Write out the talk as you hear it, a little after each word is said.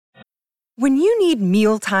When you need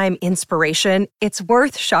mealtime inspiration, it's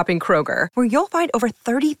worth shopping Kroger, where you'll find over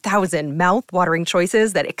 30,000 mouth-watering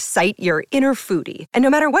choices that excite your inner foodie. And no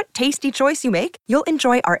matter what tasty choice you make, you'll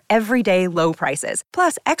enjoy our everyday low prices,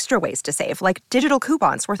 plus extra ways to save, like digital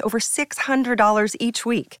coupons worth over $600 each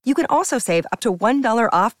week. You can also save up to $1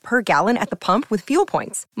 off per gallon at the pump with fuel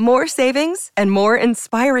points. More savings and more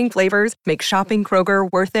inspiring flavors make shopping Kroger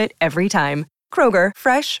worth it every time. Kroger,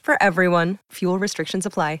 fresh for everyone. Fuel restrictions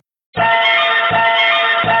apply.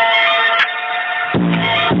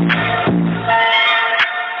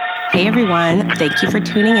 Hey everyone, thank you for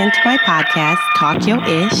tuning into my podcast, Talk Yo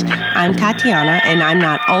Ish. I'm Tatiana, and I'm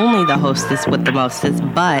not only the hostess with the mostest,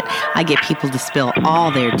 but I get people to spill all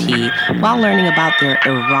their tea while learning about their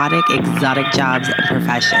erotic, exotic jobs and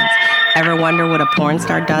professions. Ever wonder what a porn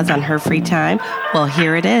star does on her free time? Well,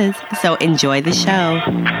 here it is, so enjoy the show.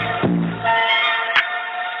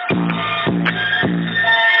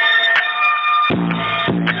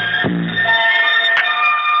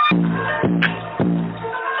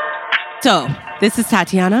 So, this is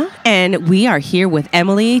Tatiana, and we are here with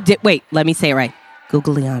Emily. Wait, let me say it right.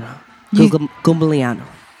 Gugliano. Gugliano.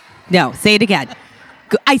 No, say it again.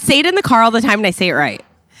 I say it in the car all the time, and I say it right.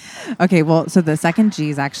 Okay, well, so the second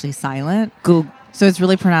G is actually silent. So it's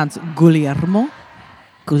really pronounced Guglielmo.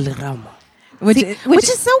 Guglielmo. Which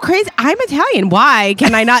is so crazy. I'm Italian. Why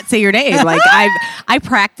can I not say your name? Like, I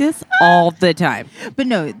practice all the time. But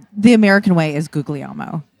no, the American way is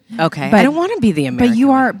Guglielmo. Okay, but I don't want to be the American. But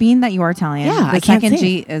you are, being that you are Italian, yeah, the second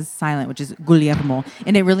G is silent, which is Guglielmo,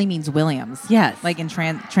 and it really means Williams. Yes. Like in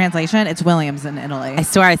translation, it's Williams in Italy. I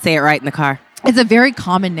swear I say it right in the car. It's a very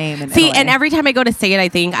common name in Italy. And every time I go to say it, I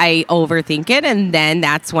think I overthink it, and then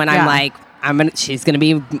that's when I'm like, she's gonna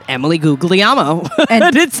be Emily Guglielmo,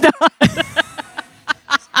 and it's not.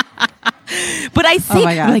 But I say,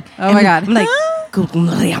 oh my god, I'm like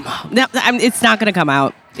Guglielmo. No, it's not gonna come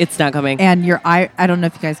out. It's not coming. And I don't know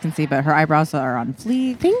if you guys can see, but her eyebrows are on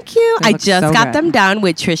fleek. Thank you. I just got them done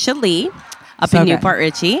with Trisha Lee up in Newport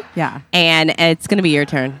Richie. Yeah. And it's going to be your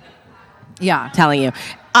turn. Yeah. Telling you.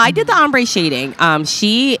 I did the ombre shading.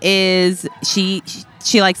 She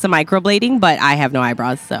likes the microblading, but I have no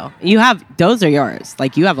eyebrows. So those are yours.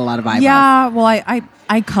 Like, you have a lot of eyebrows. Yeah. Well,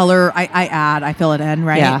 I color, I add, I fill it in,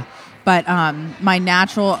 right? Yeah. But my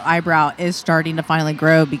natural eyebrow is starting to finally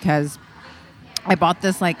grow because I bought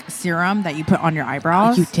this like serum that you put on your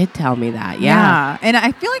eyebrows. You did tell me that. Yeah. And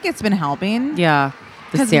I feel like it's been helping. Yeah.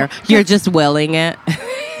 The serum. You're just willing it.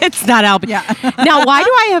 It's not helping. Yeah. Now, why do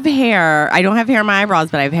I have hair? I don't have hair in my eyebrows,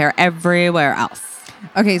 but I have hair everywhere else.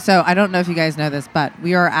 Okay. So I don't know if you guys know this, but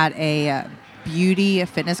we are at a beauty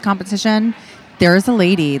fitness competition. There's a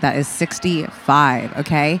lady that is 65.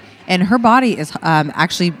 Okay. And her body is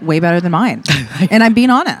actually way better than mine. And I'm being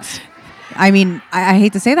honest. I mean, I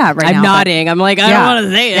hate to say that right now. I'm nodding. I'm like, I don't want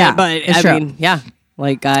to say it, but it's I true. mean, yeah.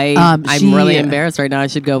 Like, I'm really embarrassed right now. I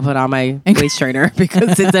should go put on my waist trainer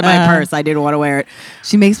because it's in my purse. I didn't want to wear it.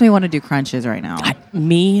 She makes me want to do crunches right now.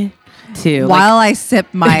 Me too. While I sip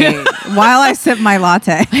my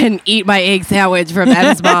latte and eat my egg sandwich from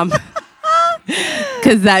Em's mom.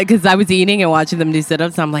 Because I was eating and watching them do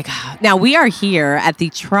sit-ups. So I'm like, Now we are here at the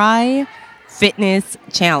Try Fitness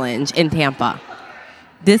Challenge in Tampa.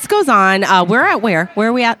 This goes on. We're at where? Where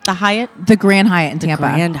are we at? The Hyatt? The Grand Hyatt in Tampa.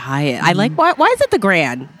 Grand Hyatt. I like, why is it the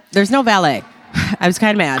Grand? There's no valet. I was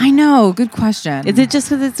kind of mad. I know. Good question. Is it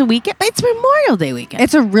just because it's a weekend? It's Memorial Day weekend.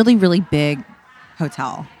 It's a really, really big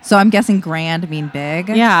hotel. So I'm guessing grand mean big.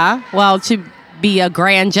 Yeah. Well, it should be a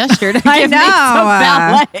grand gesture to give I me some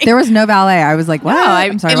valet. There was no valet. I was like, what? No,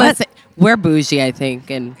 I'm sorry. Listen, we're bougie, I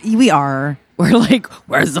think. And we are. We're like,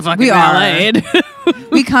 where's the fucking valet?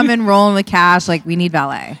 We come in rolling with cash, like we need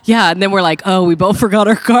valet. Yeah, and then we're like, oh, we both forgot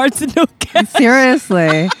our cards and no cash.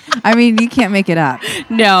 Seriously. I mean, you can't make it up.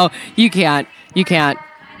 No, you can't. You can't.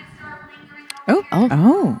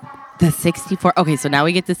 Oh. The 64. Okay, so now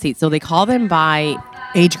we get to see. So they call them by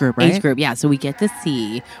age group, right? Age group, yeah. So we get to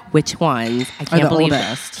see which ones. I can't believe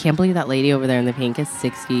that lady over there in the pink is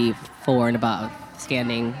 64 and above.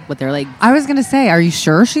 Standing with their legs. I was gonna say, are you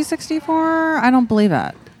sure she's 64? I don't believe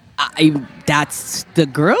it. That's the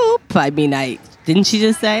group. I mean, didn't she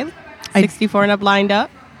just say 64 and up lined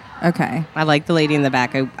up? Okay. I like the lady in the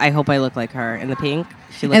back. I hope I look like her in the pink.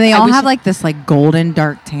 And they all have like this like golden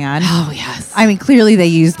dark tan. Oh yes. I mean, clearly they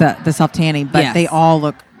use the self tanning, but they all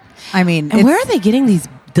look. I mean, and where are they getting these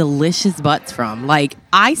delicious butts from? Like,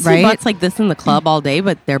 I see butts like this in the club all day,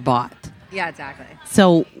 but they're bought. Yeah, exactly.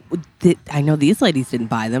 So I know these ladies didn't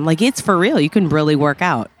buy them. Like, it's for real. You can really work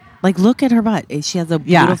out. Like, look at her butt. She has a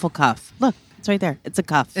beautiful cuff. Look, it's right there. It's a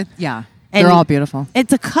cuff. They're all beautiful.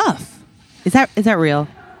 It's a cuff. Is that real?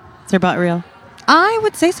 Is her butt real? I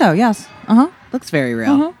would say so. Yes. Looks very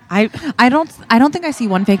real. I don't think I see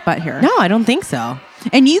one fake butt here. No, I don't think so.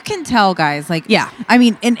 And you can tell, guys. Like, Yeah. I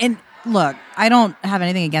mean, and look, I don't have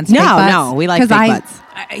anything against fake No, butts. no, we like 'cause fake butts.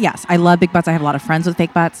 Yes, I love big butts. I have a lot of friends with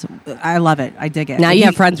fake butts. I love it. I dig it. Now you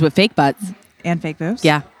have friends with fake butts. and fake boobs.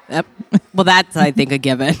 Yeah. Yep. Well, that's, I think, a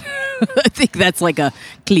given. I think that's like a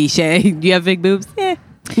cliche. Do you have big boobs? Yeah.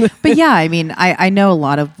 But yeah, I mean, I know a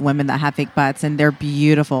lot of women that have fake butts and they're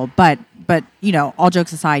beautiful. But you know, all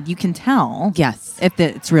jokes aside, you can tell Yes. if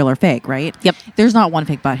it's real or fake, right? Yep. There's not one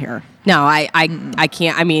fake butt here. No, I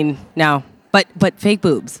can't. I mean, no. But fake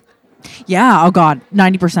boobs. Yeah. Oh God,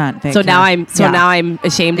 90% fake. So now here. I'm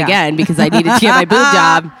ashamed Yeah. again because I needed to get my boob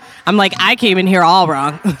job. I'm like, I came in here all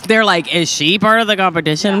wrong. They're like, is she part of the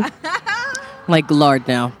competition? Like, Lord,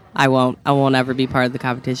 no. I won't ever be part of the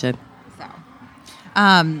competition. So,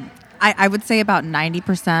 I would say about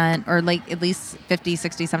 90% or like at least 50,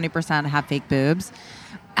 60, 70% have fake boobs.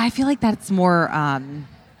 I feel like that's more.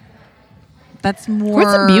 What's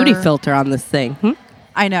the beauty filter on this thing?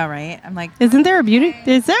 I know, right? I'm like, Isn't there a beauty?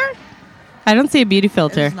 Is there? I don't see a beauty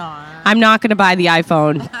filter. There's not. I'm not going to buy the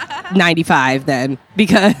iPhone 95 then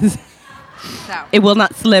because so. it will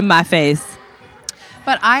not slim my face.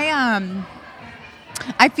 But I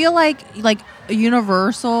feel like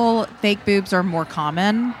universal fake boobs are more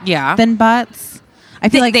common Yeah. than butts. I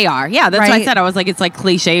feel like they are. Yeah, that's what I right? said. I was like, it's like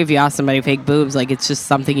cliche if you ask somebody fake boobs. Like, it's just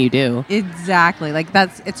something you do. Exactly. Like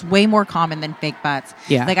it's way more common than fake butts.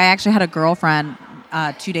 Yeah. Like I actually had a girlfriend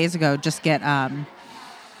 2 days ago just get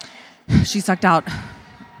she sucked out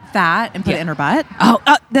fat and put it in her butt. Oh,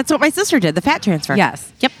 that's what my sister did. The fat transfer.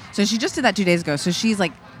 Yes. Yep. So she just did that 2 days ago. So she's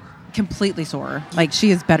like completely sore. Like she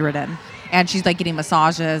is bedridden. And she's like getting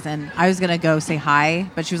massages, and I was gonna go say hi,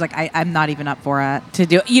 but she was like, "I'm not even up for it." To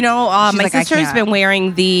do, She's my like, "I sister's can't." been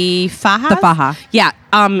wearing the faja. The faja. Yeah.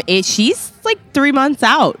 She's like 3 months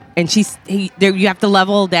out, and you have to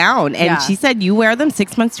level down, and Yeah. she said you wear them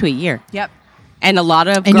 6 months to a year, Yep. and a lot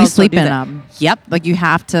of And you girls sleep don't do in that. them. Yep. Like you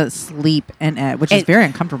have to sleep in it, which is And- very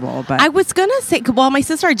uncomfortable. But I was gonna say, well, my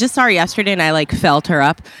sister, I just saw her yesterday, and I like felt her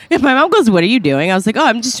up. And my mom goes, "What are you doing?" I was like, "Oh,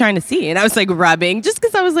 I'm just trying to see." And I was like rubbing, just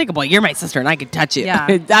because I was like, "Well, you're my sister, and I can touch you." Yeah,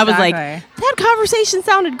 I was like, exactly. that conversation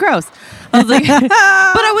sounded gross. I was like, but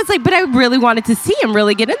I was like, but I really wanted to see him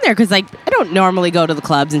really get in there because like I don't normally go to the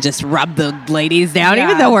clubs and just rub the ladies down, Yeah.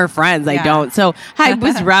 even though we're friends. I Yeah. don't. So I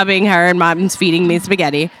was rubbing her, and mom's feeding me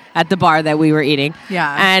spaghetti at the bar that we were eating.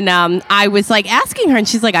 Yeah. And I was like asking her, and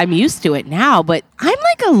she's like, "I'm used to it now, but I'm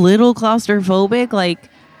like a little claustrophobic. Like,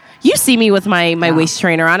 you see me with my waist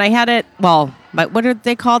trainer on. I had it. Well, but what are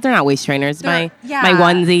they called? They're not waist trainers. My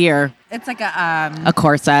onesie or it's like a a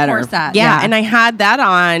corset. Corset, yeah, yeah. and I had that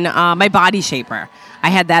on my body shaper. I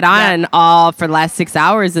had that on all for the last 6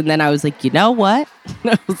 hours, and then I was like, you know what?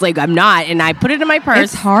 I was like, I'm not, and I put it in my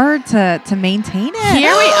purse. It's hard to maintain it.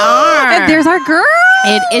 Here we are. And there's our girl.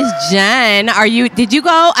 It is Jen. Did you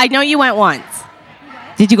go? I know you went once.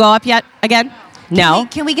 Did you go up yet again? No.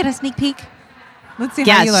 Can we get a sneak peek? Let's see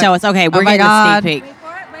how you Yes, look. show us. Okay, we're Oh my getting God. a sneak peek.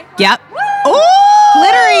 Yep. Ooh!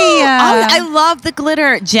 Glittery. Oh, I love the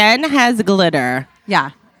glitter. Jen has glitter.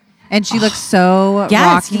 Yeah. And she looks so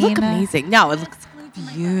Yes, rocking. you look amazing. No, it looks.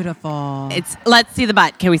 Beautiful. Let's see the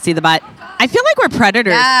butt. Can we see the butt? I feel like we're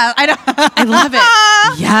predators. Yeah, I know. I love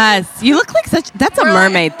it. Yes, you look like such. That's a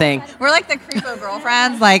mermaid thing. We're like the creepo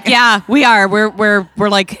girlfriends. Like, Yeah, we are. We're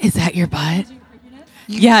like, is that your butt?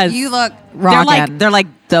 Yes. you look rocking. They're like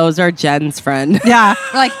those are Jen's friend. yeah.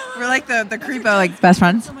 We're like the creepo like best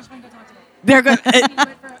friends. They're good.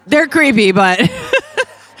 They're creepy, but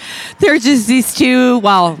they're just these two.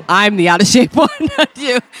 Well, I'm the out of shape one.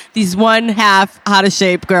 These one half out of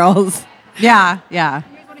shape girls. Yeah. Yeah.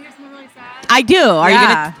 I do. Are you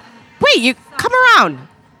Yeah. gonna wait? You come around.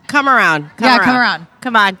 Come around. Come around.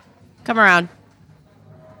 Come on. Come around.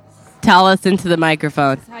 Tell us into the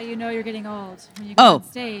microphone. This is how you know you're getting old. When you go Oh. on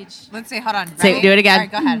stage. Let's see. Hold on. Say- Ready? do it again. All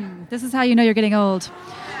right, go ahead. This is how you know you're getting old.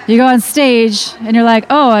 You go on stage and you're like,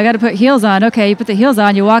 oh, I got to put heels on. Okay, you put the heels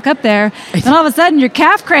on. You walk up there, and all of a sudden your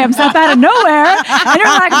calf cramps up out of nowhere, and you're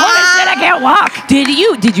like, holy shit, I can't walk. Did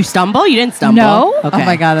you stumble? You didn't stumble. No. Okay. Oh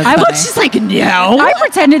my God. That's I funny. was She's like, no. I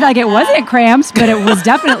pretended like it wasn't cramps, but it was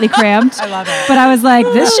definitely cramped. I love it. But I was like,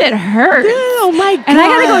 this shit hurts. Oh my god. And I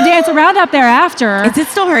got to go dance around up there after. Is it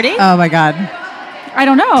still hurting? Oh my God. I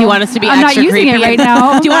don't know. Do you want us to be I'm extra not using creepy? it right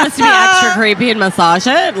now. Do you want us to be extra creepy and massage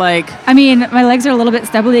it? Like, I mean, my legs are a little bit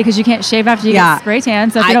stubbly because you can't shave after you Yeah. get spray tan.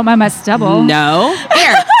 So if I- you don't mind my stubble. no.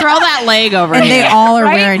 Here, throw that leg over And here. they all are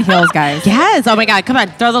Right? wearing heels, guys. Yes. Oh my god. Come on.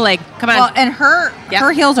 Throw the leg. Come on. Well, and her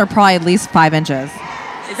Yep. heels are probably at least 5 inches.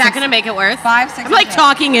 Is that going to make it worse? 5, 6 I'm like inches.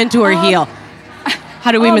 talking into her heel.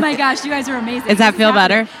 How do we? Oh my gosh, you guys are amazing. Does that This is feel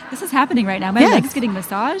happening. better? This is happening right now. My Yes. leg's getting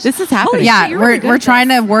massaged. This is happening. Holy Yeah, shit, you're really good we're at trying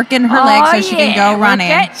this. to work in her legs so she can go running.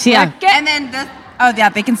 Yeah. And then this. Oh yeah,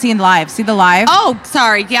 they can see in live. See the live. Oh,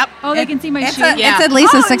 sorry. Yep. Oh, they can see my It's shoe. It's at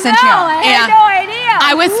least a 6-inch heel. I Yeah. had no idea.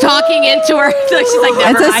 I was talking into her. She's like,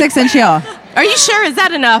 never It's a mind. 6-inch heel. Are you sure? Is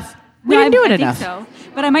that enough? We didn't do it I enough. think so.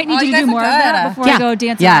 But I might need Oh, you you to do guys more look of that good. before Yeah. I go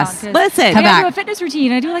dance Yes. around. 'cause Listen. I Come gotta do back. a fitness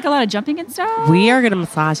routine. I do like a lot of jumping and stuff. We are gonna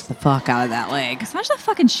massage the fuck out of that leg. Smash the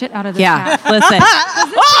fucking shit out of this Yeah. calf. Listen.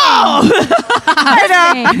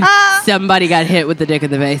 I Somebody got hit with the dick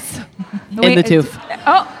in the face. In the tooth.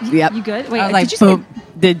 Oh, Yep. You good? Wait, I was like, did you say? boom.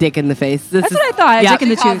 The dick in the face. This That's is, what I thought. Yeah. Dick in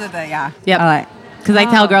the tooth. Yeah. Yep. I like. Because I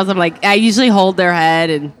tell girls, I'm like, I usually hold their head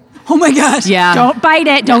and Oh my gosh. Yeah. Don't bite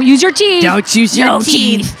it. Don't use your teeth. don't use your No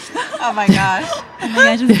teeth. Oh my gosh. Oh my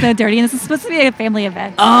gosh, this is so dirty. And this is supposed to be a family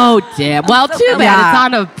event. Oh, damn. Well, too bad. Yeah. It's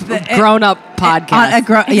on a grown-up podcast.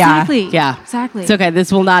 Yeah. Exactly. Yeah. Exactly. It's okay.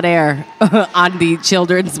 This will not air on the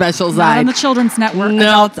children's special Not side. on the Children's Network.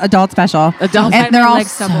 No. Adult special. Adult- And they're My all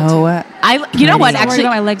legs stumbled. so. You know what? I'm so worried Actually, about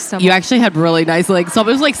my legs stumbled. you actually had really nice legs. So it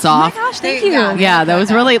was like Oh my soft. gosh, thank They- you. yeah. Yeah, that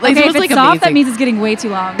was really like Okay, it if was it's like soft, amazing. that means it's getting way too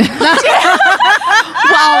long.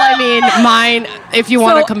 Well, I mean, mine. If you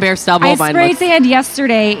want to compare stubble, I mine sprayed looks. sand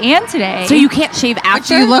yesterday and today. So you can't shave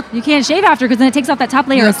after. You look. You can't shave after because then it takes off that top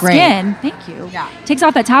layer You of look great. skin. Thank you. Yeah. Takes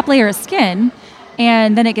off that top layer of skin,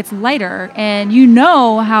 and then it gets lighter. And you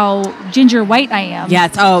know how ginger white I am.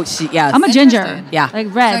 Yes. Oh, yes. I'm a ginger. Interesting. Yeah.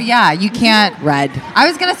 Like red. So yeah, you can't. red. I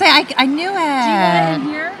was gonna say I knew Do you want it in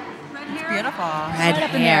it. here? Red hair? Beautiful. Red Right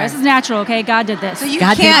up in there. hair. This is natural, okay? God did this. So you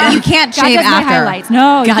God did that. can't. You can't God shave does my after. highlights.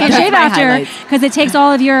 No, you God can't does shave my after highlights. because it takes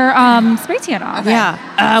all of your spray tan off.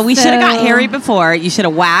 Yeah. We should have got So- hairy before. You should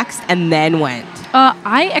have waxed and then went.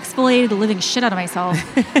 I exfoliated the living shit out of myself,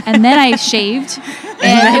 and then I shaved,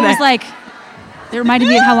 and it was like it reminded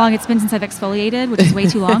me of how long it's been since I've exfoliated, which is way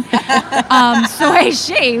too long. So I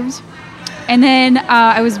shaved, and then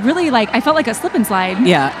I was really like I felt like a slip and slide.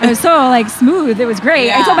 Yeah. it was so like smooth. It was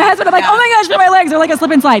great. I Yeah. told my husband, I'm like, oh my gosh, my legs are like a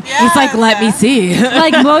slip and slide. He's like, let me see.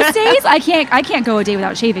 Like most days, I can't go a day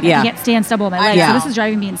without shaving. Yeah. I can't stand stubble on my legs. know. So this is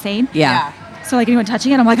driving me insane. Yeah. So like anyone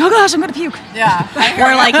touching it, I'm like, oh gosh, I'm gonna puke. Yeah.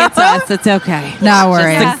 We're like, it's us. It's okay. No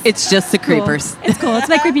worries. Yeah. It's just the Cool. creepers. It's cool. It's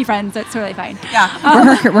my creepy friends. That's totally fine.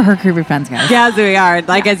 Yeah. We're her creepy friends, guys. Yes, we are.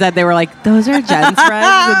 Like I said, they were like, those are Jen's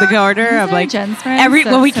friends in the corner. I'm are like, Jen's friends?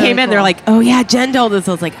 when we That's so came in, they're cool. like, oh yeah, Jen told us.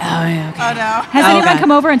 I was like, oh yeah, okay. Oh no. Has anyone okay.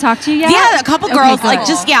 come over and talked to you yet? Yeah, a couple Okay, girls, good. like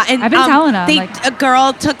just and I've been telling them, They, like- a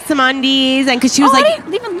girl took some undies, and because she was Oh, I like,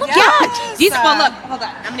 didn't even look Yeah. at it. Jeez. these. Well, look, hold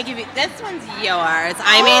on. I'm gonna give you this one's yours.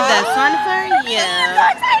 I made this one for you.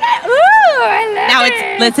 Ooh, I love Now it.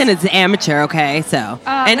 it's amateur, okay? So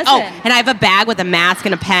and listen. and I have a bag with a mask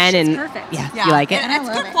and a pen Shit's and perfect. yeah, you like it? And it's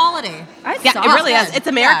I love good it. quality. I Yeah, saw it really it. is. It's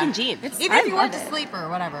American Yeah. jeans. Even if you love want to it. sleep or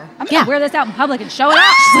whatever. I'm gonna wear this out in public and show it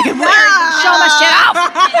off. Like, I'm wearing, show my shit off.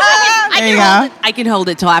 There you go. I can hold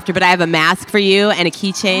it till after, but I have a mask for you and a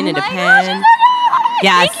keychain and a Oh my pen. gosh,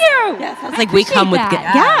 Yes. Thank you. Yes, I it's like we come with appreciate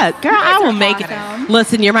that. yeah, girl. I will make it. awesome.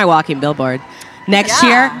 Listen, you're my walking billboard. Next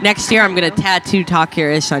Yeah. year, I'm gonna tattoo "Talk Your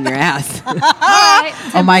Ish" on your ass. All right.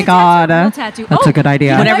 Oh my God. We'll tattoo. That's a good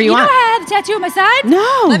idea. Whatever you know want. I have the tattoo on my side.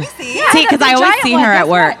 No. Let me see. Yeah, See, 'cause the I always giant see one. her at Guess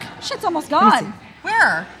work. what? Shit's almost gone.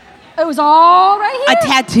 Where? It was all right A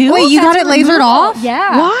here. tattoo? Wait, you got it lasered removal. off?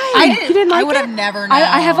 Yeah. Why? You didn't like I would it? have never known.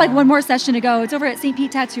 I have like one more session to go. It's over at St.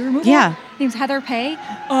 Pete Tattoo Removal. Yeah. Her name's Heather Pay.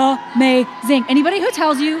 Amazing. Anybody who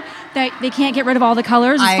tells you that they can't get rid of all the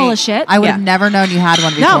colors is full of shit. I would have Yeah. never known you had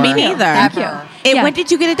one before. No, me neither. Thank you. Ever. Yeah. When did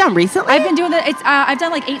you get it done? Recently? I've been doing that. I've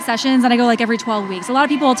done like 8 sessions, and I go like every 12 weeks. A lot of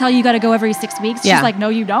people will tell you got to go every 6 weeks. Yeah. She's like, no,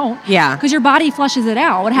 you don't. Yeah. Because your body flushes it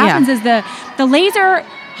out. What happens is the laser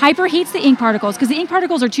hyperheats the ink particles because the ink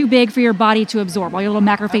particles are too big for your body to absorb. All your little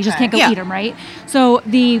macrophages Okay. can't go Yeah. eat them, right? So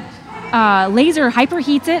the laser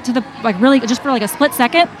hyperheats it to the like really just for like a split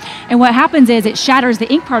second, and what happens is it shatters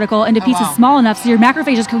the ink particle into pieces wow. small enough so your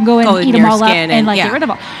macrophages can go in Go and in eat them your all up skin and and- like yeah. get rid of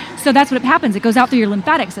them. So that's what happens. It goes out through your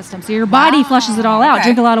lymphatic system. So your body flushes it all out. Okay.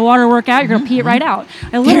 Drink a lot of water, work out. You're gonna pee it right out.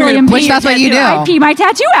 I literally am Which peeing that's what you tattoo. do. I pee my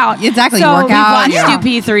tattoo out. Exactly. So You work we've out. watched Yeah. you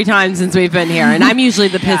pee 3 times since we've been here, and I'm usually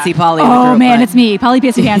the pissy Polly. in the Oh group, man, but- it's me, Polly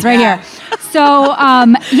Pissy Pants, right Yeah. here. So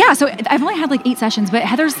yeah, so I've only had like 8 sessions, but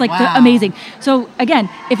Heather's like Wow. amazing. So again,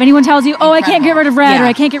 if anyone tells you, oh, I can't get rid of red Yeah. or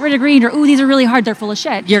I can't get rid of green or ooh, these are really hard, they're full of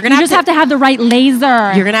shit. You're gonna you have just to- have to have the right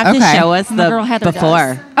laser. You're gonna have Okay. to show us My girl the Heather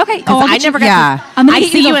before. does. Okay. Because I never got yeah. to. I'm gonna I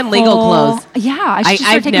get see the you in legal full- clothes. Yeah, I should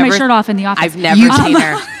start I've taking my shirt off in the office. I've never You- seen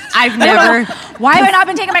her. I've never. Why have I not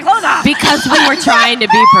been taking my clothes off? Because we were trying to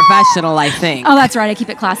be professional, I think. Oh, that's right. I keep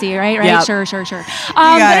it classy, right? Yep. Sure. But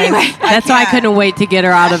guys, anyway, That's why I couldn't wait to get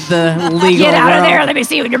her out of the legal get out of world. there. Let me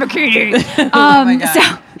see you in your bikini. my God.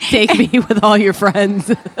 So Take me with all your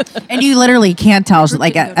friends. And you literally can't tell,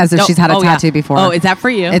 like, as if she's had a tattoo yeah. before. Oh, is that for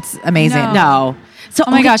you? It's amazing. No. So,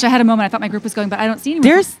 oh my gosh, I had a moment. I thought my group was going, but I don't see anyone.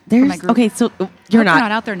 There's from my group. okay. So I you're hope they're not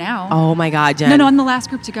not. out there now. Oh my God, Jen. No, I'm the last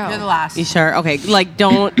group to go. You're the last. You sure? Okay. Like,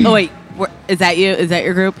 don't. Oh wait. Is that you? Is that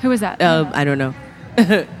your group? Who is that? I don't know.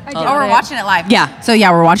 Oh, we're watching it live. Yeah. So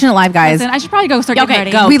yeah, we're watching it live, guys. Listen, I should probably go start getting Okay,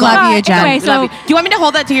 ready. go. We love you, Jen. Anyway, We love you. Do you want me to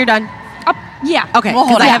hold that till you're done? yeah. Okay. We'll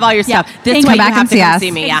hold Because I it. have all your Yeah. stuff. This Thank way you. you Come back have and to see come us.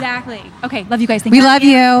 see me. Yeah. Exactly. Okay, love you guys. Thank We you. love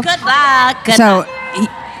you. Good luck. Good So, luck.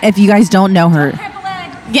 if you guys don't know her,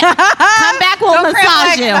 Yeah. Come back. We'll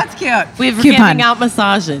massage you. cute. We've Cute giving pun. out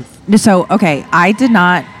massages. So, okay, I did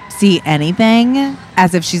not see anything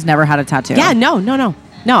as if she's never had a tattoo. Yeah.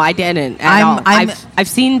 No, I didn't at all. I'm- I've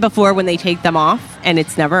seen before when they take them off, and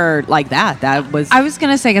it's never like that. That was. I was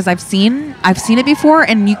gonna say because I've seen it before,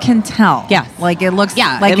 and you can tell. Yes. like it looks.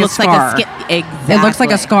 yeah. like it looks a scar. like a skin. Exactly. It looks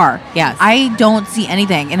like a scar. Yes. I don't see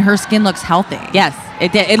anything, and her skin looks healthy. Yes.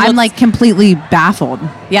 It did. It I'm looks, like completely baffled.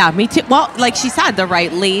 Yeah. Me too. Well, like she said, the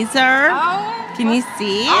right laser. Oh, Can you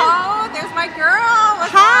see? Oh, there's my girl.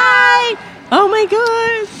 Hi. Oh my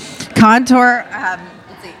gosh. Contour. Let's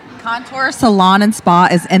see. Contour Salon and Spa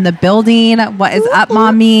is in the building. What is up,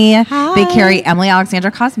 mommy? Hi. They carry Emily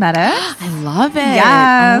Alexandra Cosmetics. I love it.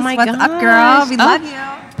 Yes. Oh my What's gosh. up, girl? We love you.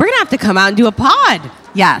 We're gonna have to come out and do a pod.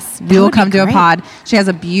 Yes, we will would be come to a great. pod. She has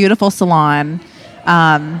a beautiful salon.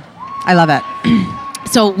 I love it.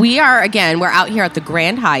 So we're out here at the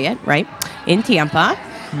Grand Hyatt, right, in Tampa,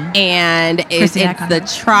 and it's Christina the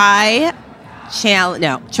Try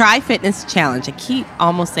Fitness Challenge. I keep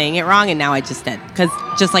almost saying it wrong, and now I just did, because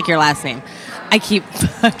just like your last name, I keep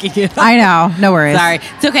fucking it up. I know. No worries. Sorry,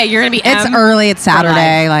 it's okay. You're gonna be. It's M early. It's for life.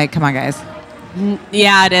 Saturday. Like, come on, guys.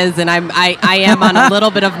 Yeah, it is, and I am on a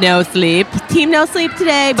little bit of no sleep. Team no sleep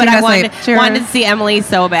today, but Team I no sleep. Cheers. wanted to see Emily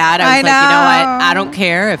so bad. I was like, you know what? I don't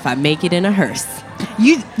care if I make it in a hearse.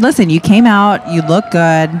 You listen. You came out. You look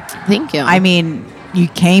good. Thank you. I mean, you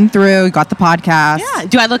came through. You got the podcast. Yeah.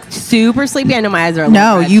 Do I look super sleepy? I know my eyes are a little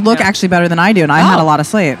No, red. you look No. actually better than I do, and I had a Oh. lot of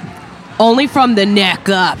sleep. Only from the neck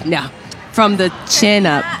up. No, from the chin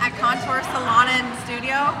up. At Contour Salon and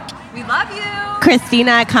Studio, we love you.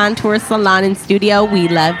 Christina at Contour Salon and Studio, we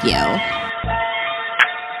love you.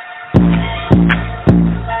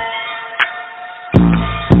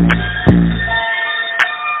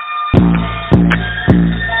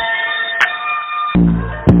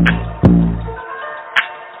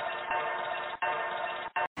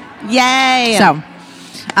 Yay! So,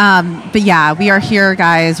 but yeah, we are here,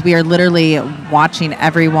 guys. We are literally watching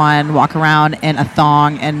everyone walk around in a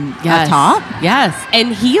thong and a top. Yes,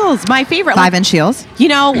 and heels, my favorite. 5-inch heels. You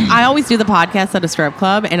know, I always do the podcast at a strip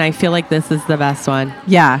club, and I feel like this is the best one.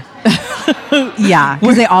 Yeah. Yeah.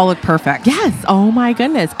 Because they all look perfect. Yes. Oh my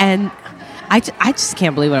goodness. And I just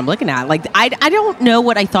can't believe what I'm looking at. Like, I don't know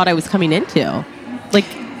what I thought I was coming into. Like,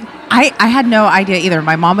 I had no idea either.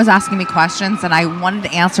 My mom was asking me questions and I wanted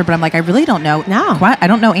to answer, but I'm like, I really don't know. No. I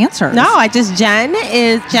don't know answers. no,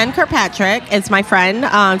 Jen Kirkpatrick is my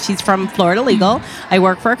friend. She's from Florida Legal. I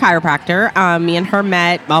work for a chiropractor. Me and her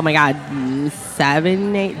met, oh my God,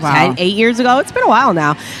 7, 8, Wow. 10, 8 years ago. It's been a while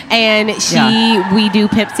now. And we do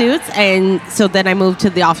pip suits. And so then I moved to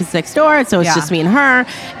the office next door. And so it's Yeah. just me and her.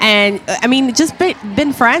 And I mean, just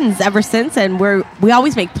been friends ever since. And we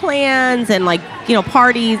always make plans and like, you know,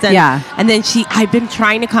 parties. And, Yeah. and then I've been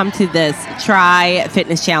trying to come to this Try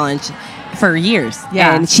Fitness Challenge for years.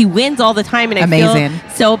 Yeah. And she wins all the time. And I Amazing. feel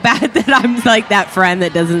so bad that I'm like that friend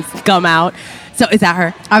that doesn't come out. So is that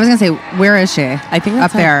her? I was going to say, where is she? I think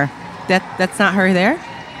that's up there. That's not her there?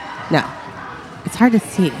 No. It's hard to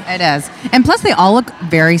see. It is. And plus, they all look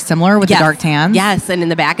very similar with Yes. the dark tans. Yes, and in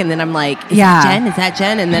the back, and then I'm like, is Yeah. that Jen? Is that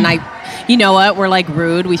Jen? And then you know what? We're like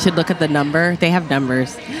rude. We should look at the number. They have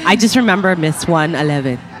numbers. I just remember Miss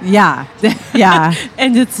 111. Yeah. Yeah.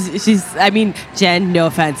 And Jen, no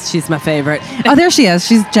offense, she's my favorite. Oh, there she is.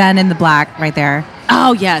 She's Jen in the black right there.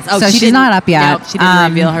 Oh, yes. Oh, So she's didn't- not up yet. Nope, she didn't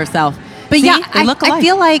reveal herself. But See? yeah, They look I alike.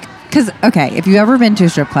 feel like, because, okay, if you've ever been to a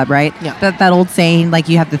strip club, right? Yeah. That old saying, like,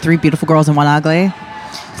 you have the 3 beautiful girls and 1 ugly.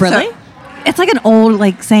 Really? So, it's like an old,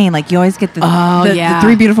 like, saying, like, you always get the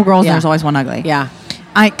 3 beautiful girls Yeah. and there's always 1 ugly. Yeah.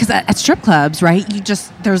 Because at strip clubs, right,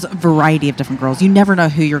 there's a variety of different girls. You never know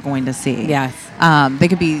who you're going to see. Yes. They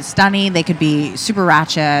could be stunning. They could be super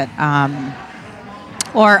ratchet.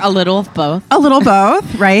 Or a little of both. A little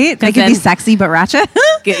both, right? They could be then- sexy but ratchet.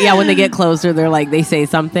 Yeah, when they get closer, they say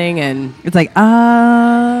something and It's like,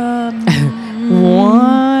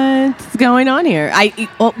 What's going on here?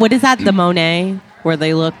 What is that? The Monet, where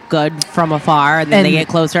they look good from afar, and then they get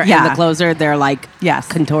closer, yeah. and the closer they're like Yes.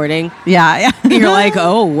 contorting. Yeah. You're like,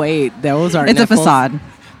 oh wait, those aren't. It's nipples. a facade.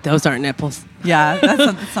 Those aren't nipples. Yeah,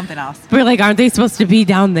 that's something else. We're like, aren't they supposed to be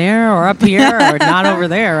down there or up here or not over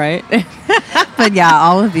there, right? But yeah,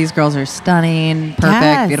 all of these girls are stunning, perfect,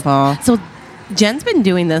 Yes. beautiful. So Jen's been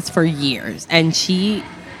doing this for years, and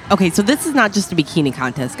okay, so this is not just a bikini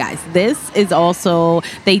contest, guys. This is also,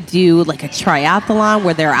 they do like a triathlon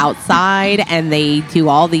where they're outside and they do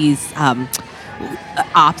all these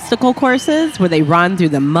obstacle courses where they run through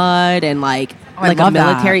the mud and like I a love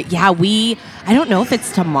that. military. Yeah, I don't know if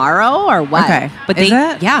it's tomorrow or what. Okay. But Is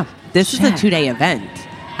it? Yeah, this is a Shit. 2-day event.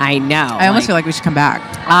 I know. I almost feel like we should come back.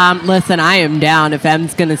 Listen, I am down. If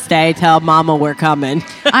Em's gonna stay, tell Mama we're coming.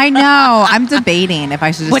 I know. I'm debating if I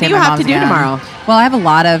should just What stay do you at my have to mom's do again. tomorrow? Well, I have a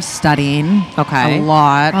lot of studying. Okay. A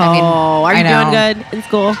lot. I mean, Are you I know. doing good in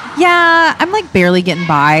school? Yeah, I'm like barely getting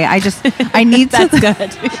by. I need to. That's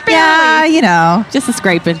good. Yeah, you know. Just a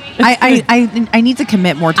scraping. I need to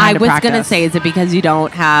commit more time I to was practice. gonna say, is it because you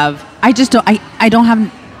don't have? I just don't. I don't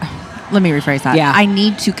have. Let me rephrase that. Yeah. I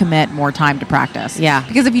need to commit more time to practice. Yeah.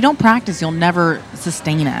 Because if you don't practice, you'll never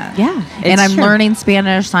sustain it. Yeah, And it's I'm true. learning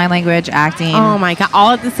Spanish, sign language, acting. Oh my god!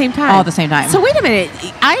 All at the same time. All at the same time. So wait a minute.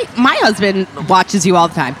 My husband watches you all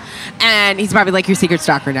the time, and he's probably like your secret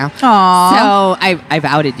stalker now. Aw. So I've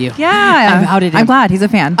outed you. Yeah. I've outed him. I'm glad he's a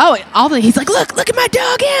fan. Oh, he's like, look at my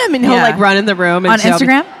dog, him, and he'll Yeah. like run in the room and On show me-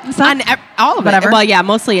 Instagram and stuff? on all of Whatever. it. Well, yeah,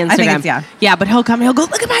 mostly Instagram. I think it's- yeah. yeah. But he'll come and he'll go,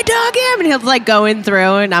 look at my dog, him, and he'll like go in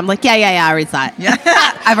through, and I'm like, yeah, I already saw it. Yeah.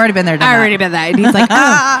 I've already been there. Done I already been that, and he's like,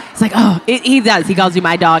 oh, it's like, oh, he does. He calls you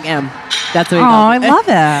my dog, M. That's what he Oh, calls I me. love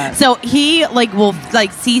it. So he like will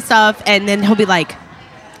like see stuff, and then he'll be like,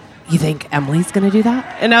 you think Emily's gonna do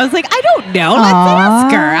that? And I was like, I don't know. Let's Aw.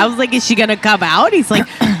 ask her. I was like, is she gonna come out? He's like,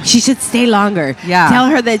 she should stay longer. Yeah. Tell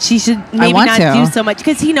her that she should maybe want not to. do so much,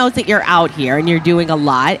 because he knows that you're out here and you're doing a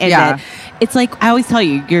lot. And Yeah. that it's like I always tell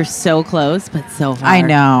you, you're so close but so far. I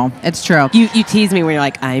know. It's true. You tease me when you're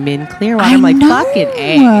like, I'm in Clearwater. I'm like, fucking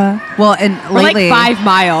A. Well, and We're lately, like 5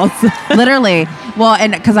 miles. literally. Well,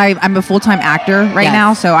 and because I'm a full time actor right Yes.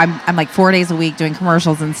 now, so I'm like 4 days a week doing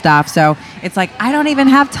commercials and stuff. So it's like I don't even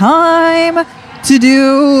have time to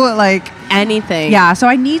do like Anything. yeah. So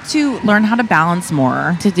I need to learn how to balance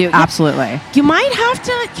more. To do- absolutely. You might have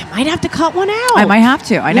to cut one out. I might have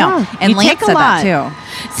to. I know. Yeah. And You Lance take a said lot.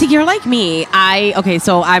 that too. See, you're like me.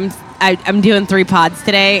 So I'm doing 3 pods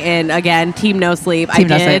today, and again, team no sleep. Team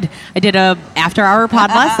no sleep. I did a after hour pod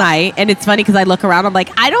last night, and it's funny because I look around. I'm like,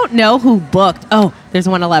 I don't know who booked. Oh, there's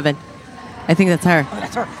 111. I think that's her.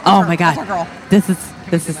 That's her. Oh my god, That's her girl. this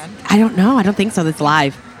is. I don't know. I don't think so. That's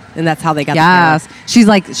live, and that's how they got. Yes. She's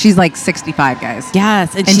like 65, guys.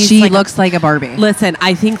 Yes, And she's she like looks like a Barbie. Listen,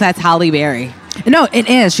 I think that's Halle Berry. No, it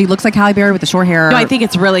is. She looks like Halle Berry with the short hair. No, I think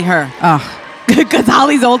it's really her. Oh, Because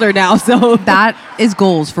Holly's older now, so that is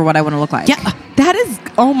goals for what I want to look like. yeah, that is.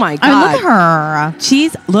 Oh my god! I mean, look at her.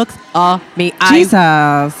 Cheese looks amazing.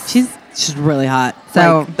 Jesus. She's really hot.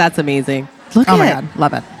 So- Like, that's amazing. Look Oh at my it. god,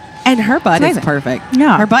 love it. And her butt It's is amazing. perfect.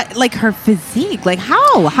 Yeah. her butt, like her physique. Like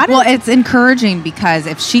how? How did? Well, it's encouraging because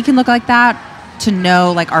if she can look like that, to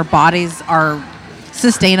know like our bodies are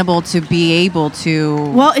sustainable to be able to.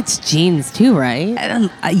 well, it's genes too, right?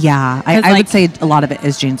 Yeah, 'Cause, I like- would say a lot of it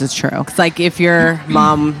is genes. It's true. It's like if your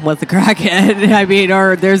mom was a crackhead, I mean,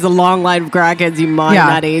 or there's a long line of crackheads, you might Yeah.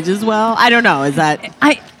 not age as well. I don't know. Is that?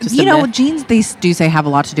 Just You a know, myth? genes they do say have a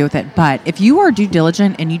lot to do with it, but if you are due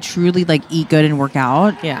diligent and you truly like eat good and work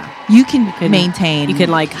out, Yeah. you can maintain. you can,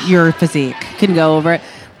 like, your physique. Can go over it.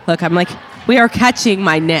 Look, I'm like, we are catching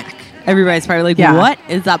my neck. Everybody's probably like, Yeah. what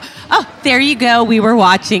is up? Oh, there you go. We were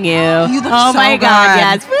watching you. You look oh so my god, good.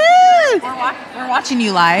 yes. Woo! We're watching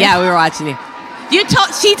you live. Yeah, we were watching you.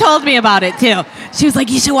 She told me about it too. She was like,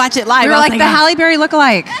 you should watch it live. We were I was like the "Oh." Halle Berry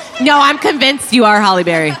lookalike. No, I'm convinced you are Halle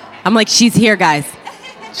Berry. I'm like, she's here, guys.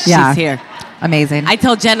 She's Yeah. here. Amazing. I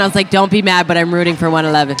told Jen, I was like, don't be mad, but I'm rooting for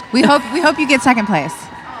 111. we hope you get second place.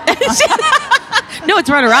 No, it's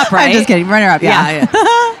runner up, right? I'm just kidding. Runner up. Yeah.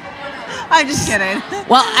 yeah. I'm just kidding.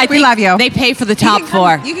 Well, I We think love you. They pay for the top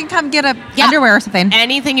floor. You can come get a Yeah. underwear or something.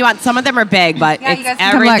 Anything you want. Some of them are big, but Yeah, you it's guys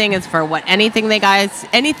can come everything look. is for what anything you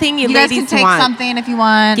You guys ladies can take want. something if you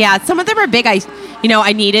want. Yeah, some of them are big.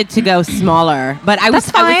 I needed to go smaller, but I was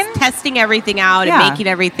That's fine. testing everything out Yeah. and making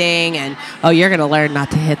everything. And you're gonna learn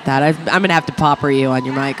not to hit that. I'm gonna have to popper you on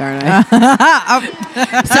your mic, aren't I?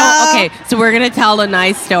 So we're gonna tell a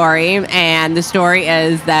nice story, and the story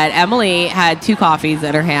is that Emily had 2 coffees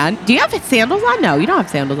in her hand. Do you have sandals on? No, you don't have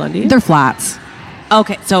sandals on, do you? They're flats.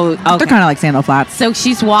 Okay, so They're kind of like sandal flats. So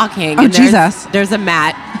she's walking. Oh, and Jesus. There's a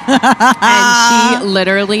mat, and she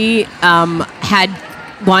literally had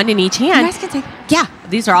one in each hand. You guys can take. Yeah,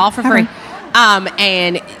 these are all for free. Okay.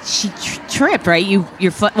 And she tripped, right?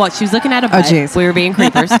 Your foot. Well, she was looking at a butt. jeez. We were being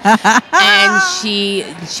creepers, and she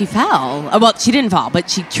fell. Well, she didn't fall, but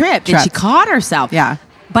she tripped and she Tripped. caught herself. Yeah.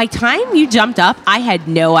 By time you jumped up, I had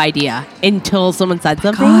no idea until someone said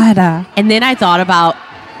something. God. And then I thought about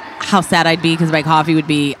how sad I'd be because my coffee would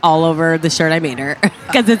be all over the shirt I made her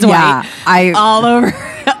because it's Yeah, white. All over.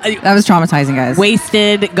 That was traumatizing, guys.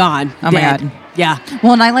 Wasted, gone. Oh my dead. God. Yeah.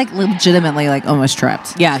 Well, and I like legitimately like almost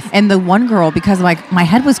tripped. Yes. And the one girl, because like my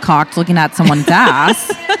head was cocked looking at someone's ass,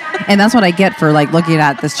 and that's what I get for like looking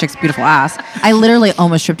at this chick's beautiful ass. I literally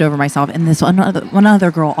almost tripped over myself. And this one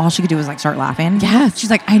other girl, all she could do was like start laughing. Yes. She's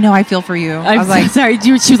like, I know, I feel for you. I I'm was like, sorry.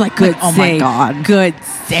 She was like, good oh save. my God. Good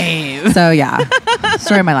save. So yeah,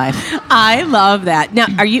 story of my life. I love that. Now,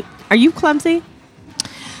 are you clumsy?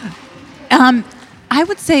 I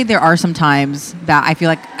would say there are some times that I feel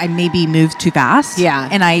like I maybe moved too fast. Yeah.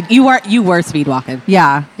 And you were speed walking.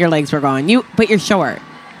 yeah. Your legs were going. But you're short.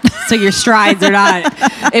 So your strides are not.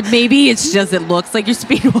 Maybe it's just it looks like you're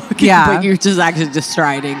speed walking, Yeah. but you're just actually just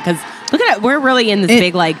striding. Because look at it, we're really in this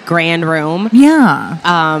big like grand room, Yeah.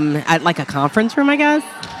 at like a conference room, I guess,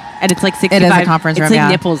 and it's like 65. It is a conference room, It's like yeah.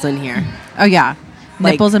 nipples in here. Oh yeah.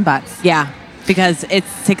 Like- Nipples and butts. Yeah, because it's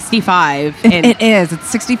 65. and It is. It's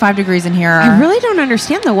 65 degrees in here. I really don't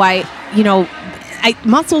understand though why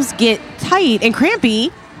muscles get tight and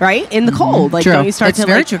crampy, right, in the cold. Like True. don't you start it's to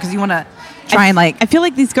very like true because you want to try and like I feel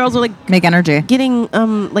like these girls are like make energy. getting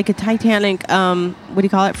like a Titanic what do you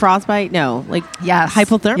call it, frostbite? No, like Yes.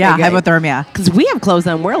 hypothermia. Yeah, hypothermia. Because we have clothes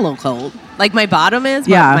on, we're a little cold. Like my bottom is, but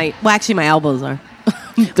Yeah. actually my elbows are.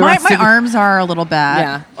 The My rest of it- arms are a little bad.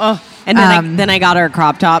 yeah. Oh, and then I got her a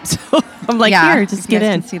crop top, so I'm like, here, just you get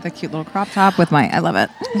guys in. Can see the cute little crop top with I love it.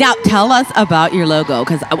 Now tell us about your logo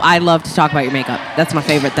because I love to talk about your makeup. That's my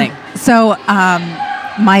favorite thing. So,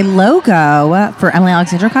 my logo for Emily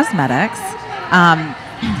Alexandra Cosmetics.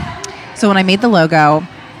 So when I made the logo,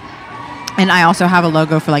 and I also have a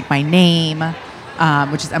logo for like my name,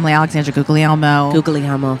 which is Emily Alexandra Guglielmo.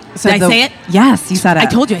 Guglielmo. So Did I say it? Yes, you said it. I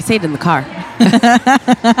told you I say it in the car.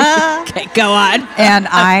 Okay, go on. And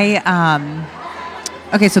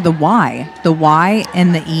okay, so the Y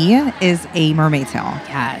and the E is a mermaid tail.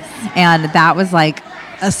 Yes. And that was like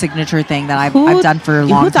a signature thing that I've done for a long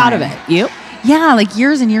time. Who thought of it? You? Yeah, like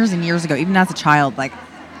years and years and years ago, even as a child, like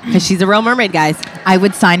Because she's a real mermaid, guys. I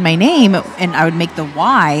would sign my name and I would make the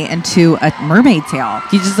Y into a mermaid tail.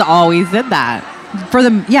 You just always did that. For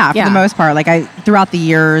the Yeah. most part, like throughout the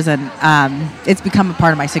years, and it's become a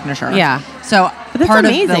part of my signature. Yeah. So But that's part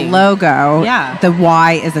of the amazing. logo, Yeah. the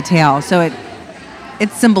Y is a tail, so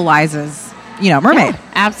it symbolizes, mermaid. Yeah,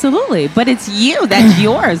 absolutely. But it's you. That's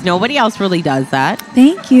yours. Nobody else really does that.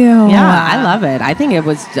 Thank you. Yeah, I love it. I think it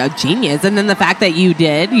was a genius. And then the fact that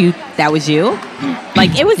that was you.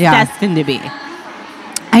 Like, it was Yeah. destined to be.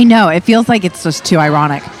 I know. It feels like it's just too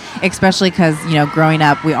ironic, especially because, growing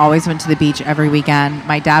up, we always went to the beach every weekend.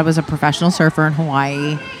 My dad was a professional surfer in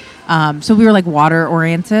Hawaii. So we were like water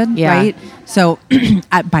oriented, Yeah. right? So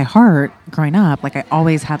by heart, growing up, like I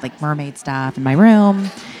always had like mermaid stuff in my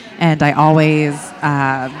room. And I always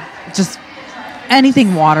just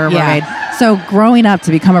anything water Yeah. mermaid. So growing up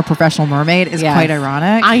to become a professional mermaid is Yes. quite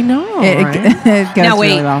ironic. I know. It, right? it goes Now,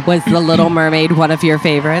 wait, really well. was The Little Mermaid one of your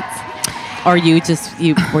favorites? Or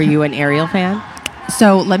were you an Ariel fan?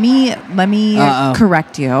 So let me Uh-oh.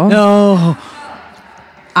 correct you. No.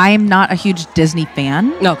 I am not a huge Disney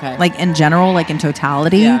fan. Okay. Like in general, like in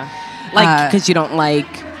totality. Yeah. Like, Uh, because you don't like.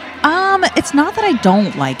 It's not that I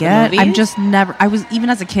don't like The it. I'm movies? just never. I was even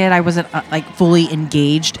as a kid. I wasn't like fully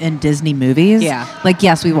engaged in Disney movies. Yeah. Like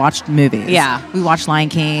yes, we watched movies. Yeah. We watched Lion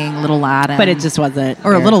King, Little Aladdin, But it just wasn't.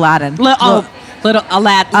 or your- Little Aladdin. Little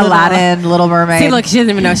Aladdin. Aladdin, Little Mermaid. See, look, she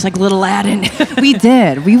doesn't even know. She's like, Little Aladdin. we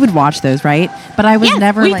did. We would watch those, right? But I was Yes,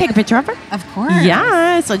 never will you like. take a picture of her? Of course.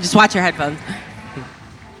 Yeah. So just watch your headphones.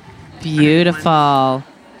 Beautiful.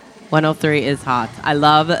 103 is hot. I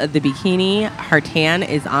love the bikini. Her tan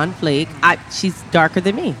is on flake. She's darker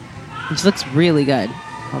than me. And she looks really good.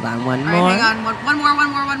 Hold on, one more. All right, hang on.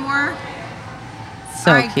 One more.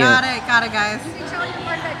 So All right, cute. got it, guys.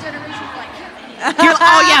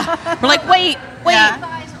 Oh, yeah. We're like, wait. Yeah. You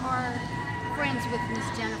guys are friends with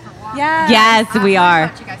Miss Jennifer Walker. Yeah. Yes, we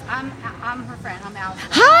are. You guys. I'm her friend. I'm Alice.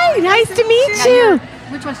 Hi, nice to meet Yeah, you.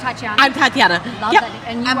 Which one's Tatiana? I'm Tatiana. Love Yep. that.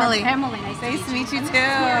 And you Emily. are Emily. Nice to meet you too.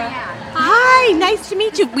 Marianne. Hi, nice to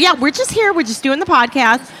meet you. Yeah, we're just here. We're just doing the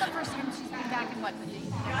podcast. This is the first time she's been back in what with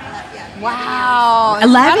me? Wow.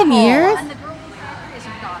 11 years? And the girl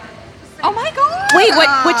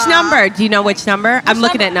Wait, which number? Do you know which number? I'm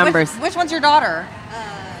looking at numbers. Which one's your daughter?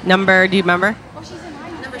 Number, do you remember?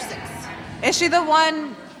 Number 6. Is she the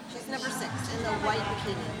one She's number 6 in the white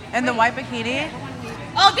bikini. in the white bikini?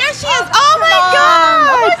 Oh, there she is. Oh, my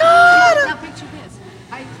God. Now picture this.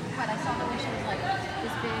 I saw the way she was like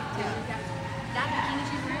this big too. That bikini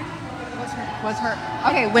she's wearing was her.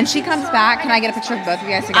 Okay, when she comes back, can I get a picture of both of you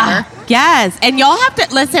guys together? Yes. And y'all have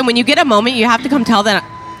to, listen, when you get a moment, you have to come tell that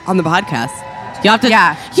on the podcast. You have to,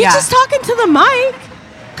 Yeah, you're yeah. just talking to the mic.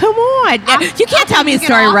 Come on. You can't tell me a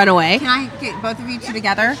story and run away. Can I get both of you two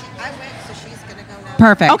together? I went, so she's going to go now.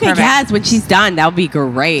 Perfect. Okay, perfect. yes, when she's done, that would be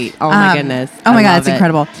great. Oh, my goodness. Oh my I God, love it's it.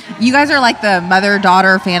 incredible. You guys are like the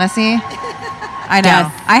mother-daughter fantasy. I know.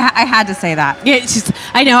 Yes. I had to say that. Yeah, it's just,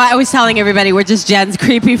 I know. I was telling everybody we're just Jen's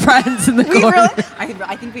creepy friends in the corner.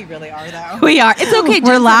 I think we really are though. We are. It's okay. Jen said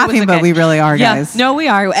We're it was laughing, but okay. we really are, Yeah. guys. No, we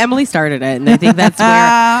are. Emily started it, and I think that's where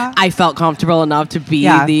I felt comfortable enough to be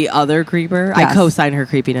Yeah. the other creeper. Yes. I co-sign her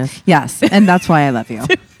creepiness. Yes, and that's why I love you.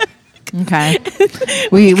 Okay,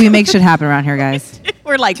 we make shit happen around here, guys.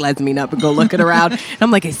 We're like, let's meet up and go looking around. And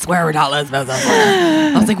I'm like, I swear we're not lesbians.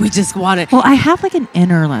 I was like, we just want it. Well, I have like an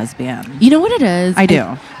inner lesbian. You know what it is? I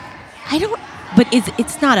do. I don't. But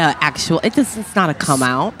it's not a actual. It's not a come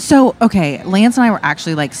out So, okay, Lance and I were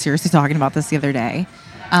actually like seriously talking about this the other day.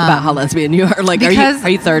 about how lesbian you are. Like, because- are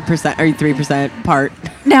you 3%? Are you 3% part?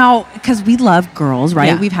 Now, because we love girls, right?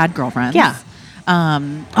 Yeah. We've had girlfriends. Yeah.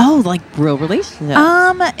 Oh, like real relationships.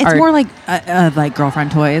 It's Or- more like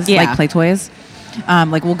girlfriend toys, Yeah. like play toys.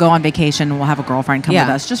 Like we'll go on vacation and we'll have a girlfriend come Yeah.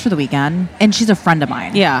 with us just for the weekend, and she's a friend of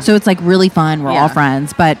mine. Yeah. So it's like really fun. We're Yeah. all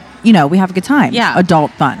friends, but we have a good time. Yeah.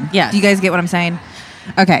 Adult fun. Yes. Do you guys get what I'm saying?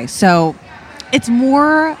 Okay, so it's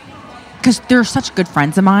more because they're such good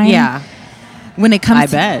friends of mine. Yeah. When it comes,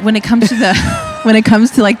 I bet. when it comes to the, when it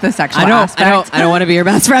comes to like the sexual aspect, I don't want to be your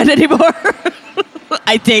best friend anymore.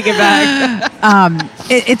 I take it back.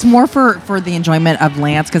 it's more for the enjoyment of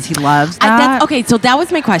Lance because he loves that. Okay, so that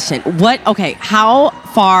was my question. How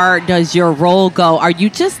far does your role go? Are you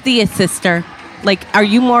just the assister? Like, are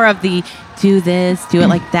you more of the do this, do it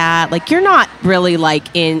like that? Like, you're not really like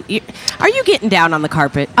are you getting down on the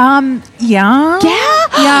carpet? Yeah.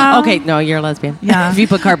 Yeah. Okay, no, you're a lesbian. Yeah. If you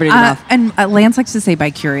put carpet in your mouth. And Lance likes to say bi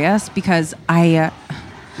curious because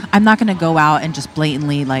I'm not going to go out and just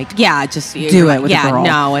blatantly like Yeah, just do it with a girl.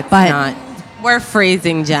 No, it's But- not. We're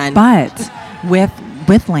phrasing, Jen. but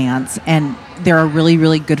with Lance, and they're a really,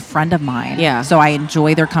 really good friend of mine. Yeah. So I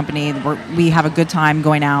enjoy their company. We have a good time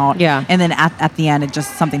going out. Yeah. And then at the end, it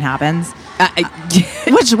just something happens.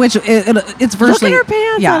 Look It's virtually at her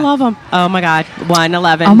pants. Yeah. I love them. Oh my God,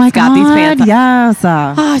 111. Oh my got God! these pants. Yes.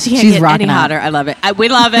 Oh, she can't She's get rocking any out. hotter. I love it. We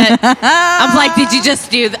love it. I'm like, did you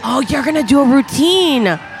just do? You're gonna do a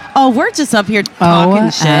routine. Oh, we're just up here talking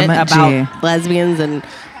shit OMG. about lesbians, and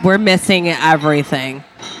we're missing everything.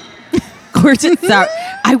 We're just sorry.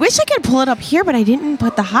 I wish I could pull it up here, but I didn't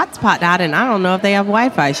put the hotspot out, and I don't know if they have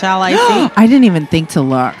Wi-Fi. Shall I see? I didn't even think to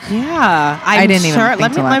look. Yeah, I didn't even sure. think Let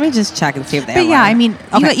to me look. let me just check and see if they. But have yeah, Wi-Fi. I mean,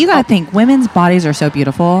 Okay. you got to think women's bodies are so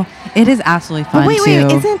beautiful. It is absolutely fun. But wait,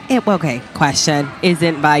 to, isn't it okay? Question: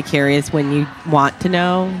 Isn't bi-curious when you want to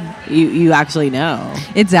know? You actually know.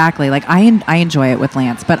 exactly like I enjoy it with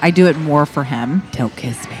Lance, but I do it more for him. Don't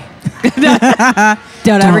kiss me.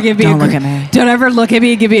 Don't ever give me. don't look at me. Don't ever look at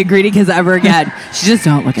me and give me a greedy kiss ever again. She just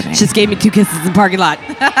Don't look at me. She just gave me 2 kisses in the parking lot.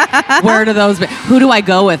 Where do those? Who do I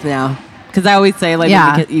go with now? Because I always say, like,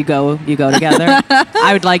 Yeah. you go together. I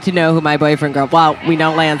would like to know who my boyfriend Well, we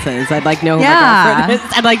know Lance is. I'd like to know who Yeah. my girlfriend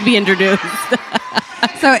is. I'd like to be introduced.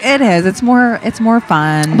 So it is. It's more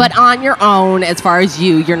fun. But on your own, as far as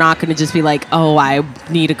you're not going to just be like, oh, I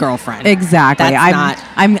need a girlfriend. exactly. That's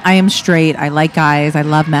I am straight. I like guys. I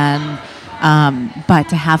love men. But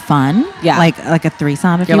to have fun, Yeah. like a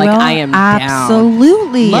threesome, if You're you like, will, I am down.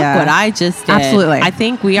 absolutely. Look what I just did. Absolutely. I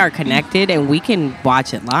think we are connected and we can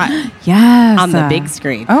watch it live. Yes, On the big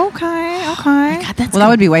screen. Okay. God, that's well, that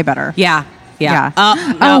would be way better. Yeah. Yeah.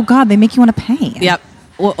 Oh No. God, they make you want to pay. Yep.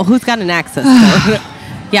 Well, who's got an access to it?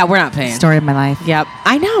 Yeah, we're not paying. Story of my life. Yep.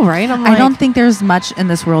 I know, right? I'm I like, don't think there's much in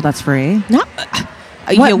this world that's free. No.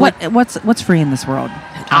 Yeah, What's free in this world?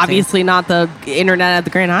 obviously not the internet at the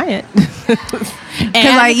Grand Hyatt. Because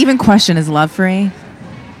I even question, is love free?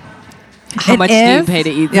 How It much do you is? pay to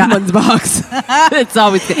eat Yeah. someone's box? It's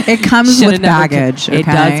always It comes Shoulda with never baggage. It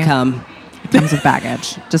okay? does come. It comes with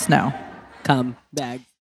baggage. Just know. Come bag.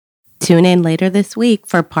 Tune in later this week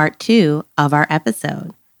for part 2 of our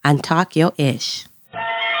episode on Talk Yo Ish.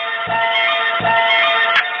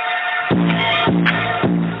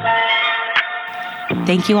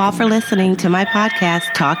 Thank you all for listening to my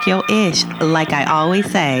podcast, Talk Yo Ish. Like I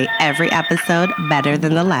always say, every episode better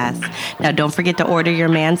than the last. Now, don't forget to order your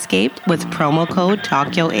Manscaped with promo code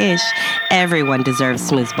Talk Yo Ish. Everyone deserves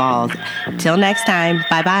smooth balls. Till next time,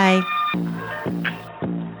 bye-bye.